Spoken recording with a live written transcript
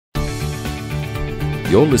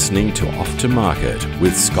You're listening to Off to Market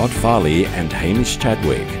with Scott Farley and Hamish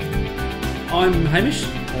Chadwick. I'm Hamish.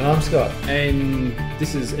 And I'm Scott. And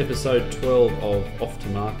this is episode 12 of Off to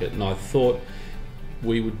Market. And I thought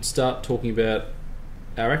we would start talking about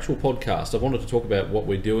our actual podcast. I wanted to talk about what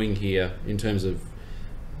we're doing here in terms of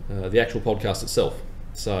the actual podcast itself.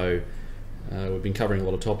 So we've been covering a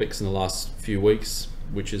lot of topics in the last few weeks,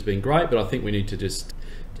 which has been great, but I think we need to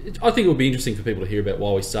I think it would be interesting for people to hear about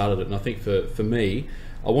why we started it. And I think for me,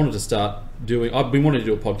 I wanted to start I've been wanting to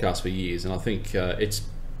do a podcast for years, and I think it's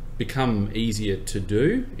become easier to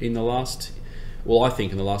do in the last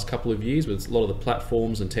couple of years with a lot of the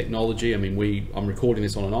platforms and technology. I mean, I'm recording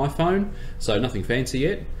this on an iPhone, so nothing fancy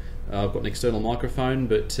yet. I've got an external microphone,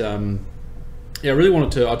 but I really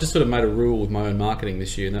wanted to. I just sort of made a rule with my own marketing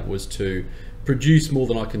this year, and that was to produce more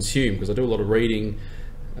than I consume, because I do a lot of reading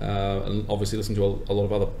and obviously listen to a lot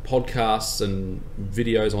of other podcasts and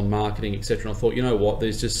videos on marketing, etc. And I thought, you know what,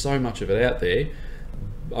 there's just so much of it out there.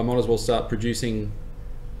 I might as well start producing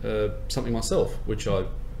something myself, which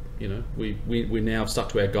we're now stuck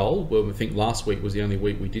to our goal. Well, I think last week was the only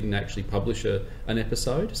week we didn't actually publish an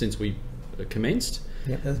episode since we commenced.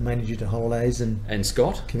 Yeah, that was mainly due to holidays and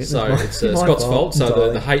Scott. So it's Scott's fault.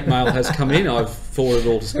 So the hate mail has come in. I've forwarded it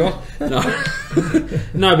all to Scott.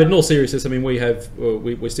 No, but in all seriousness, I mean,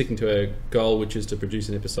 we're sticking to our goal, which is to produce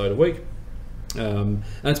an episode a week. And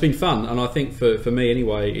it's been fun, and I think for me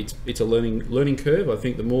anyway, it's a learning curve. I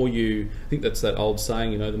think I think that's that old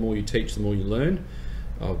saying, the more you teach, the more you learn.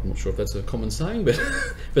 I'm not sure if that's a common saying,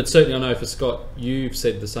 but certainly I know for Scott, you've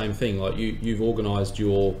said the same thing. Like you've organised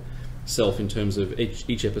yourself in terms of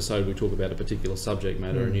each episode we talk about a particular subject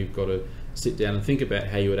matter, and you've got to sit down and think about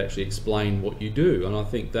how you would actually explain what you do. And I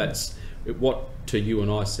think that's what to you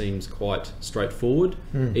and I seems quite straightforward,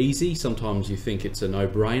 easy. Sometimes you think it's a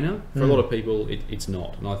no-brainer. For a lot of people, it's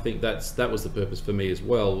not. And I think that was the purpose for me as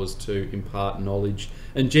well, was to impart knowledge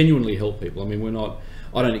and genuinely help people. I mean,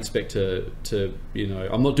 I don't expect to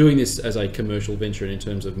I'm not doing this as a commercial venture in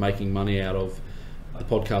terms of making money out of the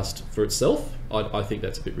podcast for itself. I think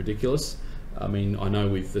that's a bit ridiculous. I mean, I know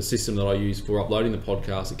with the system that I use for uploading the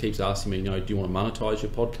podcast, it keeps asking me, do you want to monetize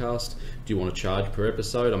your podcast? Do you want to charge per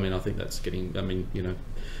episode? I mean, I think that's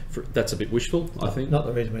that's a bit wishful, I think. Not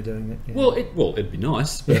the reason we're doing it. Yeah. Well, it'd be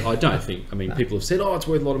nice, but I don't think, people have said, it's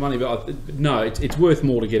worth a lot of money, but it's worth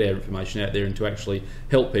more to get our information out there and to actually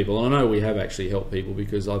help people. And I know we have actually helped people,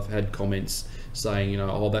 because I've had comments saying,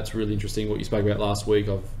 that's really interesting what you spoke about last week.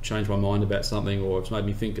 I've changed my mind about something, or it's made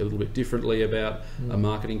me think a little bit differently about a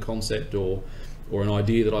marketing concept or an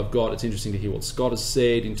idea that I've got. It's interesting to hear what Scott has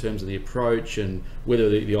said in terms of the approach and whether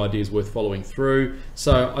the idea is worth following through.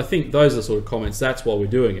 So I think those are the sort of comments. That's why we're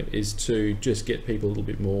doing it, is to just get people a little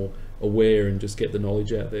bit more aware and just get the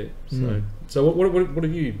knowledge out there. So what do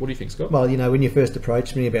you think, Scott? Well, when you first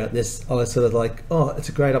approached me about this, I was sort of like, it's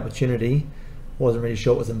a great opportunity. Wasn't really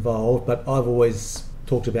sure what was involved, but I've always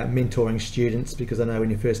talked about mentoring students, because I know when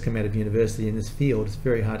you first come out of university in this field, it's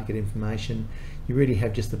very hard to get information. You really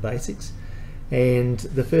have just the basics. And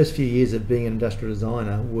the first few years of being an industrial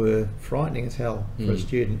designer were frightening as hell for a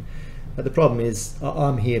student. But the problem is,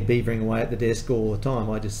 I'm here beavering away at the desk all the time.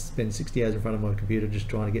 I just spend 60 hours in front of my computer just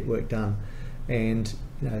trying to get work done. And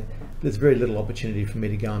there's very little opportunity for me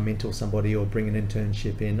to go and mentor somebody or bring an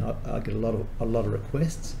internship in. I get a lot of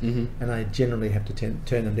requests, and I generally have to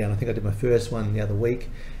turn them down. I think I did my first one the other week.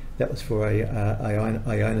 That was for a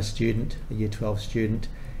Iona student, a Year 12 student,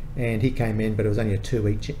 and he came in, but it was only a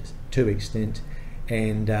two-week stint.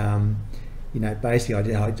 And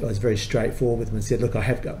basically I was very straightforward with him and said, look, I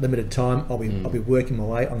have got limited time. I'll be working my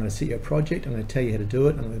way. I'm going to set you a project. I'm going to tell you how to do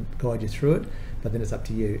it. I'm going to guide you through it. But then it's up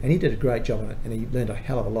to you. And he did a great job on it, and he learned a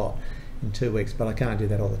hell of a lot in 2 weeks. But I can't do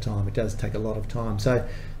that all the time. It does take a lot of time. So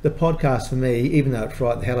the podcast for me, even though it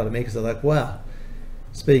frightened the hell out of me, because I was like, wow,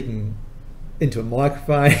 speaking into a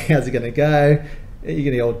microphone, how's it going to go? You're going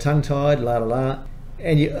to be all tongue-tied, la la la.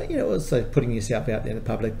 And you also putting yourself out there in the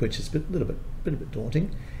public, which is a little bit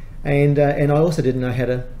daunting. And I also didn't know how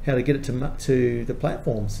to get it to the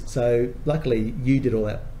platforms. So luckily you did all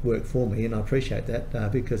that work for me, and I appreciate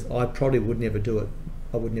that, because I probably would never do it.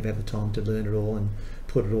 I would never have the time to learn it all and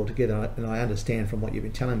put it all together. And I understand from what you've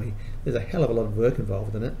been telling me, there's a hell of a lot of work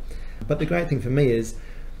involved in it. But the great thing for me is,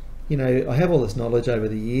 I have all this knowledge over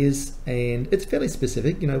the years, and it's fairly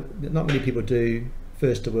specific. Not many people do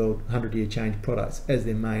first to world 100-year change products as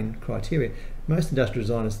their main criteria. Most industrial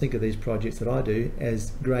designers think of these projects that I do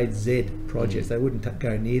as grade Z projects. They wouldn't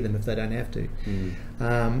go near them if they don't have to.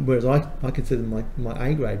 Whereas I consider them my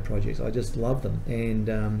A grade projects. I just love them,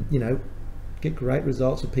 and get great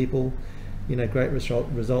results with people great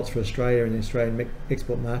results for Australia and the Australian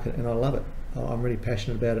export market, and I love it. I'm really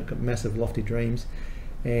passionate about it. Got massive lofty dreams,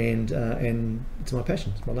 and it's my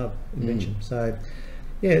passion. It's my love, invention. So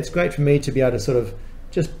yeah, it's great for me to be able to sort of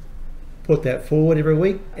just put that forward every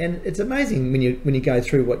week, and it's amazing when you go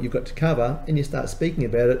through what you've got to cover and you start speaking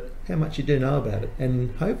about it, how much you do know about it.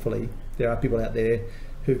 And hopefully there are people out there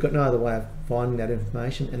who've got no other way of finding that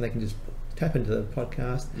information, and they can just tap into the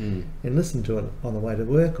podcast and listen to it on the way to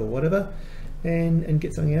work or whatever, and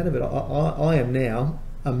get something out of it. I am now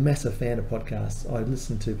a massive fan of podcasts. I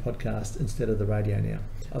listen to podcasts instead of the radio now.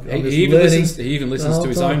 He even listens to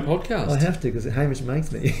his own podcast. I have to, because Hamish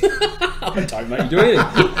makes me. I don't make you do anything.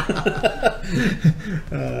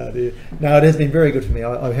 Oh, dear. No, it has been very good for me.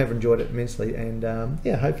 I have enjoyed it immensely, and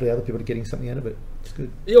hopefully other people are getting something out of it. It's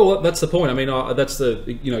good. Yeah, well, that's the point. I mean, that's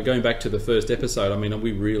the going back to the first episode. I mean,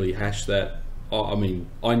 we really hashed that. I mean,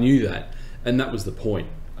 I knew that, and that was the point.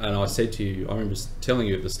 And I said to you, I remember telling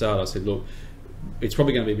you at the start, I said, look, it's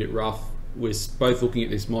probably going to be a bit rough. We're both looking at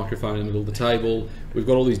this microphone in the middle of the table. We've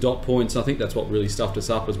got all these dot points. I think that's what really stuffed us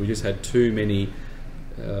up, is we just had too many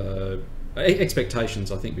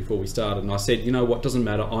expectations, I think, before we started. And I said, you know what, doesn't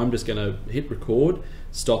matter. I'm just going to hit record,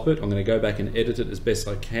 stop it. I'm going to go back and edit it as best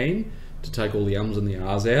I can to take all the ums and the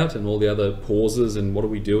ahs out and all the other pauses and what are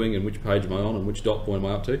we doing and which page am I on and which dot point am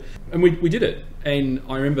I up to. And we did it. And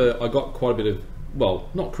I remember I got quite a bit of, well,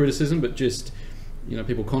 not criticism, but just,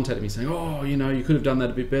 people contacted me saying, oh, you could have done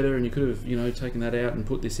that a bit better, and you could have, taken that out and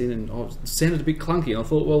put this in, and it sounded a bit clunky. And I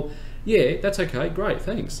thought, well, yeah, that's okay, great,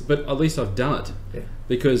 thanks. But at least I've done it. Yeah.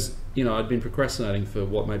 Because, I'd been procrastinating for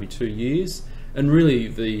maybe 2 years, and really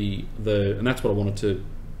and that's what I wanted to,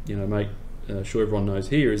 make sure everyone knows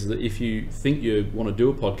here, is that if you think you want to do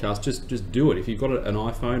a podcast, just do it. If you've got an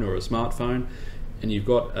iPhone or a smartphone, and you've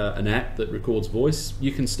got an app that records voice,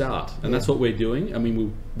 you can start. And that's what we're doing. I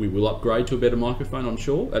mean, we will upgrade to a better microphone, I'm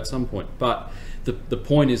sure, at some point. But the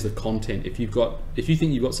point is the content. If you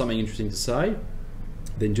think you've got something interesting to say,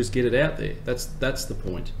 then just get it out there. That's the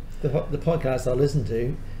point. The podcasts I listen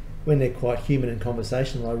to, when they're quite human and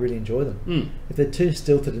conversational, I really enjoy them. If they're too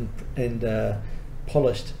stilted and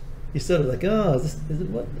polished, you're sort of like, oh,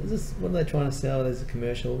 what are they trying to sell? There's a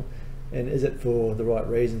commercial. And is it for the right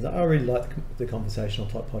reasons? I really like the conversational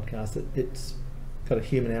type podcast. It's got a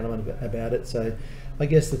human element about it. So I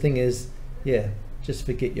guess the thing is, just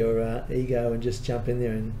forget your ego and just jump in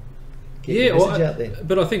there and get your message out there.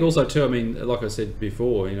 But I think also too, I mean, like I said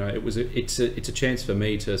before, it's a chance for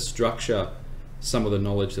me to structure some of the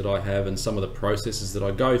knowledge that I have and some of the processes that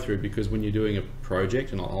I go through, because when you're doing a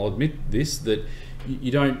project, and I'll admit this, that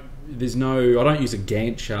you don't, I don't use a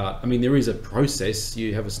Gantt chart. I mean, there is a process.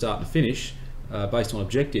 You have a start and a finish based on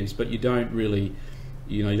objectives, but you don't really,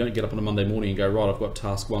 you don't get up on a Monday morning and go, right, I've got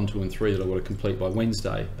task 1, 2 and 3 that I've got to complete by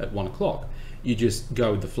Wednesday at 1 o'clock. You just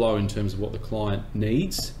go with the flow in terms of what the client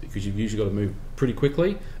needs, because you've usually got to move pretty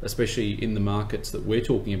quickly, especially in the markets that we're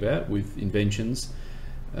talking about with inventions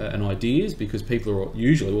and ideas, because people are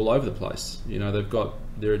usually all over the place.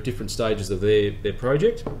 There are different stages of their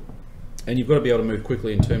project. And you've got to be able to move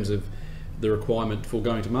quickly in terms of the requirement for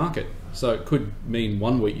going to market. So it could mean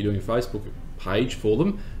 1 week you're doing a Facebook page for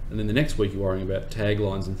them, and then the next week you're worrying about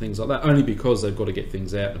taglines and things like that, only because they've got to get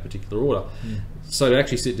things out in a particular order. So to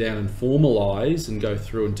actually sit down and formalise and go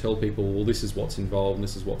through and tell people, well, this is what's involved and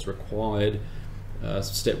this is what's required,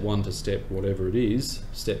 step 1 to step whatever it is,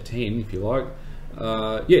 step 10 if you like.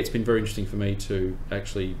 It's been very interesting for me to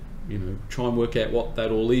actually try and work out what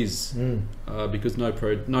that all is, because no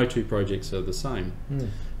two projects are the same,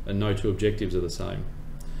 and no two objectives are the same.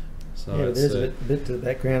 So there's a bit to the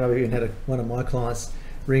background. I've even had one of my clients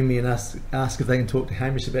ring me and ask if they can talk to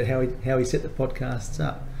Hamish about how he set the podcasts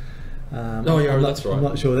up. That's right. I'm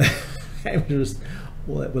not sure that Hamish was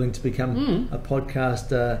all that willing to become a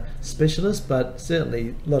podcast specialist, but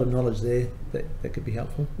certainly a lot of knowledge there that could be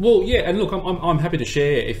helpful. Well, yeah, and look, I'm happy to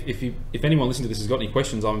share. If anyone listening to this has got any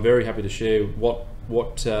questions, I'm very happy to share what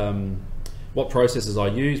processes I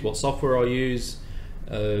use, what software I use.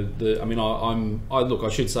 I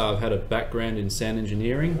should say I've had a background in sound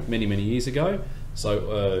engineering many years ago.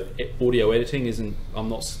 So audio editing isn't. I'm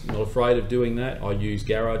not afraid of doing that. I use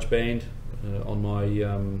GarageBand on my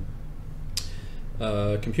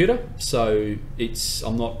computer, so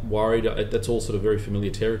I'm not worried. That's all sort of very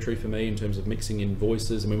familiar territory for me in terms of mixing in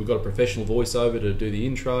voices. I mean, we've got a professional voiceover to do the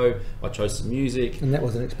intro. I chose some music, and that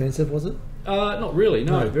wasn't expensive, was it? Not really.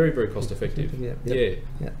 No, very cost effective. Yeah.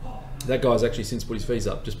 That guy's actually since put his fees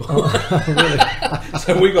up just before. Really?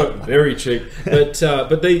 So we got very cheap, but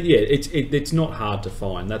it's not hard to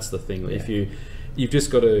find. That's the thing. Yeah. If you've just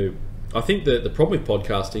got to. I think the problem with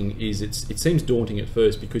podcasting is it seems daunting at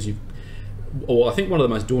first, because I think one of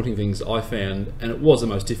the most daunting things I found, and it was the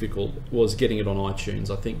most difficult, was getting it on iTunes.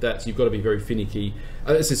 I think that you've got to be very finicky.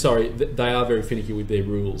 They are very finicky with their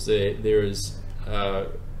rules. There is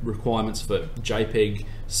requirements for JPEG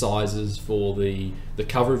sizes for the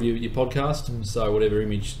cover of your podcast. So whatever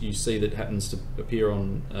image you see that happens to appear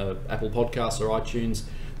on Apple Podcasts or iTunes,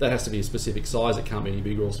 that has to be a specific size. It can't be any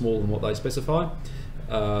bigger or smaller than what they specify.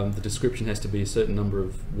 The description has to be a certain number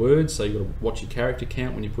of words, so you've got to watch your character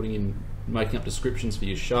count when you're making up descriptions for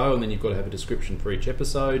your show, and then you've got to have a description for each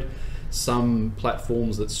episode. Some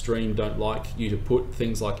platforms that stream don't like you to put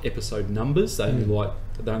things like episode numbers. They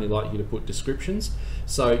only like you to put descriptions.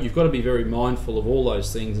 So you've got to be very mindful of all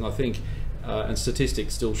those things. And I think, and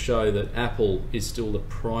statistics still show that Apple is still the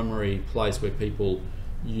primary place where people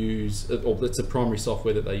use, or it's a primary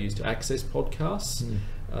software that they use to access podcasts.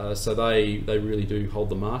 So they really do hold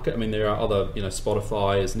the market. I mean, there are other,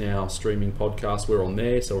 Spotify is now streaming podcasts. We're on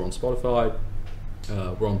there, so we're on Spotify.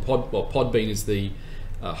 We're on Podbean is the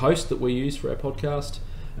host that we use for our podcast,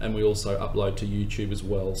 and we also upload to YouTube as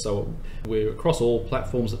well. So we're across all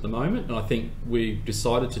platforms at the moment, and I think we've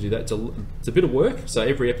decided to do that. It's a bit of work. So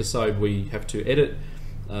every episode we have to edit,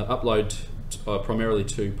 upload primarily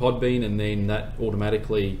to Podbean, and then that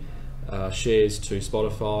automatically shares to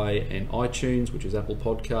Spotify and iTunes, which is Apple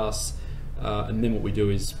Podcasts, and then what we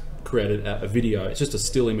do is create a video. It's just a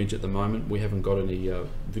still image at the moment. We haven't got any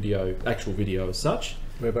actual video as such.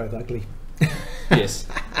 We're both ugly. Yes.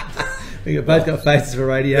 We've both got faces for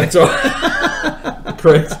radio. That's right.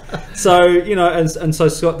 Correct. So, and so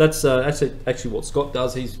Scott, that's actually what Scott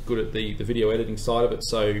does. He's good at the video editing side of it.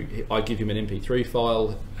 So I give him an MP3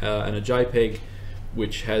 file and a JPEG,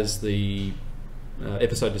 which has the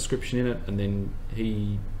episode description in it, and then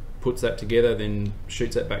he puts that together, then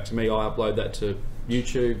shoots that back to me. I upload that to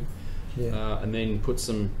YouTube, and then put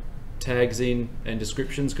some tags in and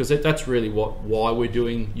descriptions, because that's really why we're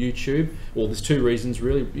doing YouTube. Well, there's two reasons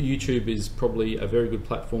really. YouTube is probably a very good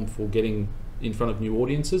platform for getting in front of new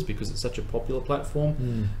audiences because it's such a popular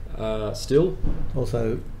platform still. It's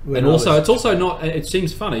also not. It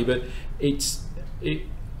seems funny, but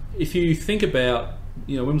if you think about,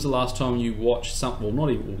 when was the last time you watched something,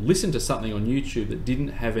 or listened to something on YouTube that didn't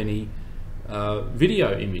have any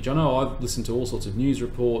video image? I know I've listened to all sorts of news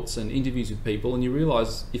reports and interviews with people, and you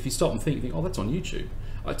realise, if you stop and think, oh, that's on YouTube.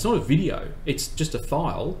 It's not a video, it's just a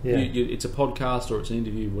file. It's a podcast or it's an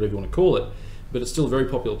interview, whatever you want to call it, but it's still a very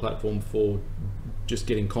popular platform for just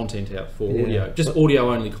getting content out for audio, just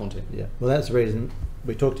audio only content. Yeah, well, that's the reason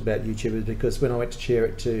we talked about YouTube, is because when I went to share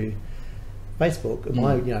it to Facebook,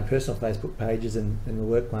 my personal Facebook pages and the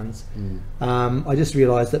work ones, I just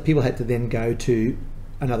realised that people had to then go to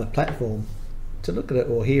another platform to look at it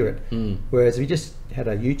or hear it. Whereas if you just had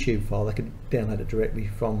a YouTube file, they could download it directly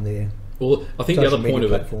from their Well, I think the other point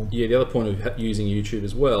of platform. the other point of using YouTube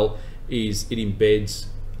as well is it embeds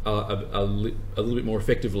a little bit more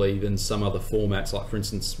effectively than some other formats. Like, for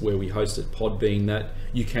instance, where we host at Podbean, that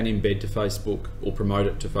you can embed to Facebook or promote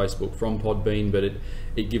it to Facebook from Podbean, but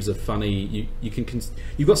it gives a funny.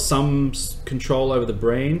 You've got some control over the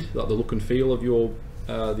brand, like the look and feel of your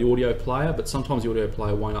the audio player, but sometimes the audio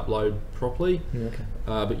player won't upload properly.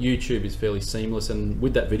 But YouTube is fairly seamless, and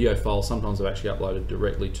with that video file, sometimes I've actually uploaded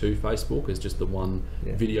directly to Facebook as just the one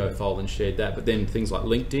video file and shared that. But then things like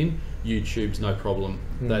LinkedIn, YouTube's no problem.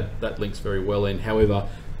 That links very well in. However,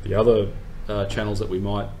 the other channels that we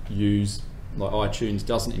might use, like iTunes,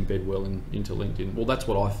 doesn't embed well into LinkedIn. Well, that's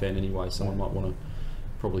what I found anyway. Someone might want to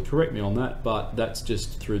probably correct me on that, but that's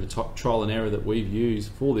just through the trial and error that we've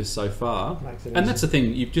used for this so far. And that's the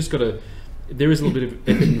thing, you've just got to, there is a little bit of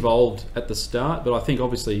effort involved at the start, but I think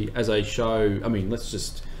obviously as a show, I mean, let's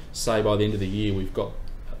just say by the end of the year we've got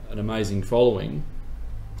an amazing following,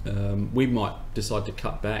 we might decide to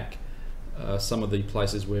cut back some of the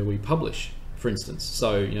places where we publish, for instance.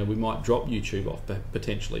 So, we might drop YouTube off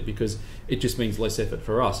potentially, because it just means less effort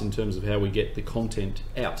for us in terms of how we get the content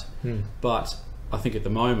out. But I think at the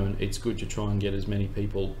moment it's good to try and get as many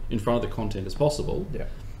people in front of the content as possible.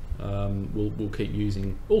 We'll keep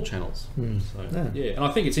using all channels. And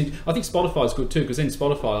I think I think Spotify is good too, because in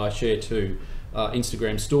Spotify I share to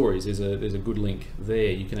Instagram stories. There's a good link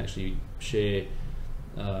there. You can actually share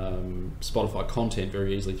Spotify content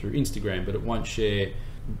very easily through Instagram, but it won't share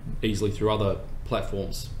easily through other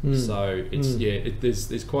platforms. So it's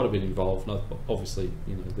there's quite a bit involved. And obviously,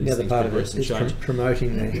 these things progress and change.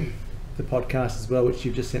 Promoting the podcast as well, which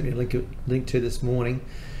you've just sent me a link to this morning,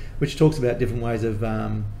 which talks about different ways of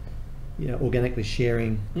organically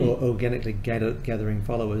sharing or organically gathering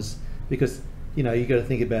followers, because you got to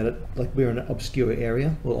think about it like we're in an obscure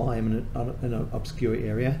area. Well, I am in an obscure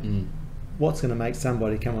area. What's going to make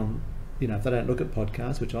somebody come if they don't look at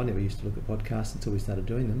podcasts, which I never used to look at podcasts until we started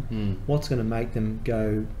doing them, what's going to make them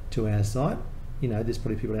go to our site? There's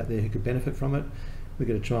probably people out there who could benefit from it. We've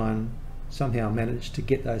got to try and somehow manage to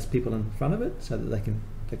get those people in front of it so that they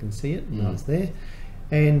can see it and know it's there.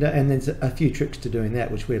 And there's a few tricks to doing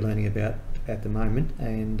that, which we're learning about at the moment.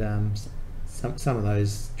 And some of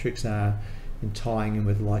those tricks are in tying in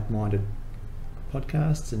with like-minded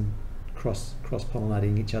podcasts and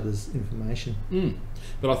cross-pollinating each other's information.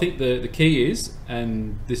 But I think the key is,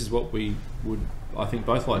 and this is what we would, I think,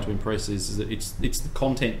 both like to impress, is that it's the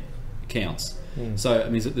content counts. So I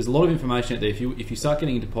mean, there's a lot of information out there. If you start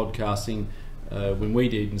getting into podcasting, when we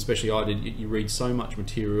did, and especially I did, you read so much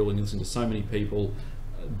material and you listen to so many people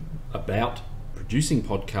about producing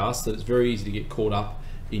podcasts that it's very easy to get caught up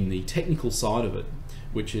in the technical side of it,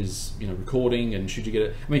 which is recording and should you get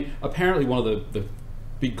it. I mean, apparently one of the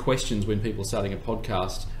big questions when people are starting a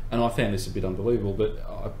podcast, and I found this a bit unbelievable, but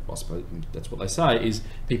I suppose that's what they say, is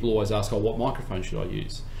people always ask, what microphone should I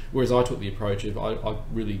use? Whereas I took the approach of I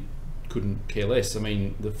really couldn't care less. I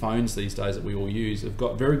mean, the phones these days that we all use have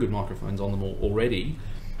got very good microphones on them already.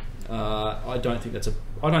 I don't think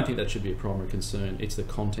that should be a primary concern. It's the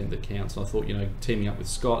content that counts. And I thought, teaming up with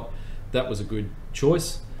Scott, that was a good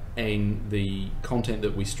choice, and the content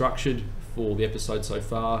that we structured for the episode so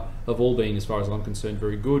far have all been, as far as I'm concerned,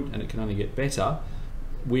 very good, and it can only get better.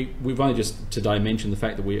 We've only just today mentioned the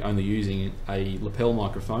fact that we're only using a lapel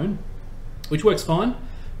microphone, which works fine,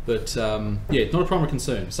 but it's not a primary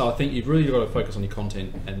concern. So I think you've really got to focus on your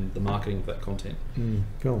content and the marketing of that content.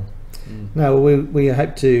 Cool. No, we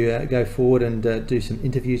hope to go forward and do some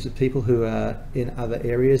interviews with people who are in other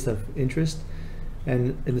areas of interest.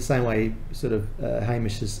 And in the same way, sort of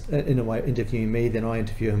Hamish is in a way interviewing me, then I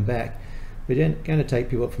interview him back. We're going to take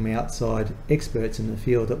people from outside, experts in the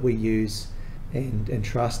field that we use and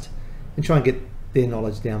trust, and try and get their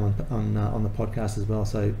knowledge down on the podcast as well.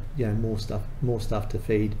 So more stuff to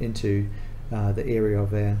feed into the area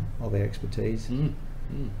of our expertise.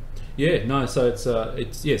 Yeah, no. So it's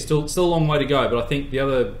still a long way to go. But I think the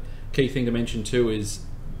other key thing to mention too is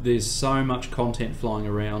there's so much content flying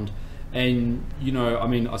around, and I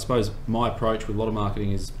mean, I suppose my approach with a lot of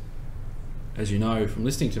marketing is, as you know from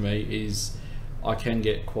listening to me, is I can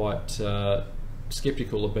get quite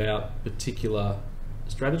skeptical about particular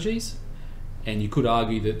strategies, and you could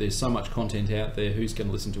argue that there's so much content out there, who's going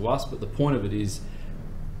to listen to us? But the point of it is,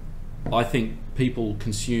 I think people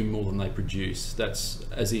consume more than they produce. That's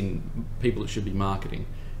as in people that should be marketing.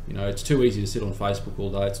 It's too easy to sit on Facebook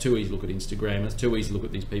all day. It's too easy to look at Instagram. It's too easy to look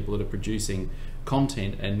at these people that are producing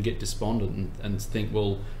content and get despondent and think,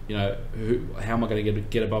 well, how am I going to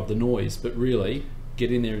get above the noise? But really,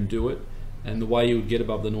 get in there and do it. And the way you would get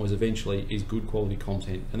above the noise eventually is good quality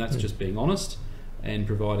content, and that's just being honest and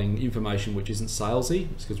providing information which isn't salesy,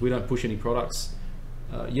 because we don't push any products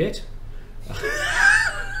yet.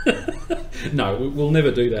 No, we'll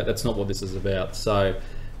never do that. That's not what this is about. So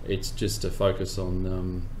it's just a focus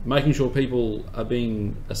on making sure people are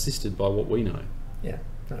being assisted by what we know. Yeah,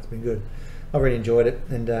 that's been good. I've really enjoyed it,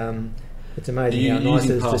 and it's amazing how nice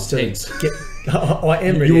it is just to get. I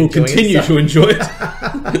am really. You will continue to enjoy it,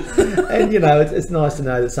 and it's nice to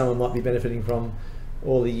know that someone might be benefiting from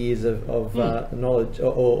all the years of knowledge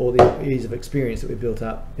or the years of experience that we've built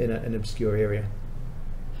up in an obscure area.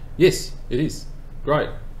 Yes, it is great.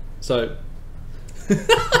 So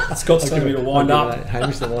Scott's going to be to wind up.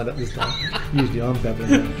 Hamish to wind up this time. Usually I'm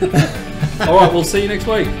babbling. All right, we'll see you next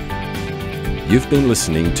week. You've been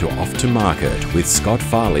listening to Off to Market with Scott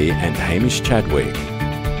Farley and Hamish Chadwick.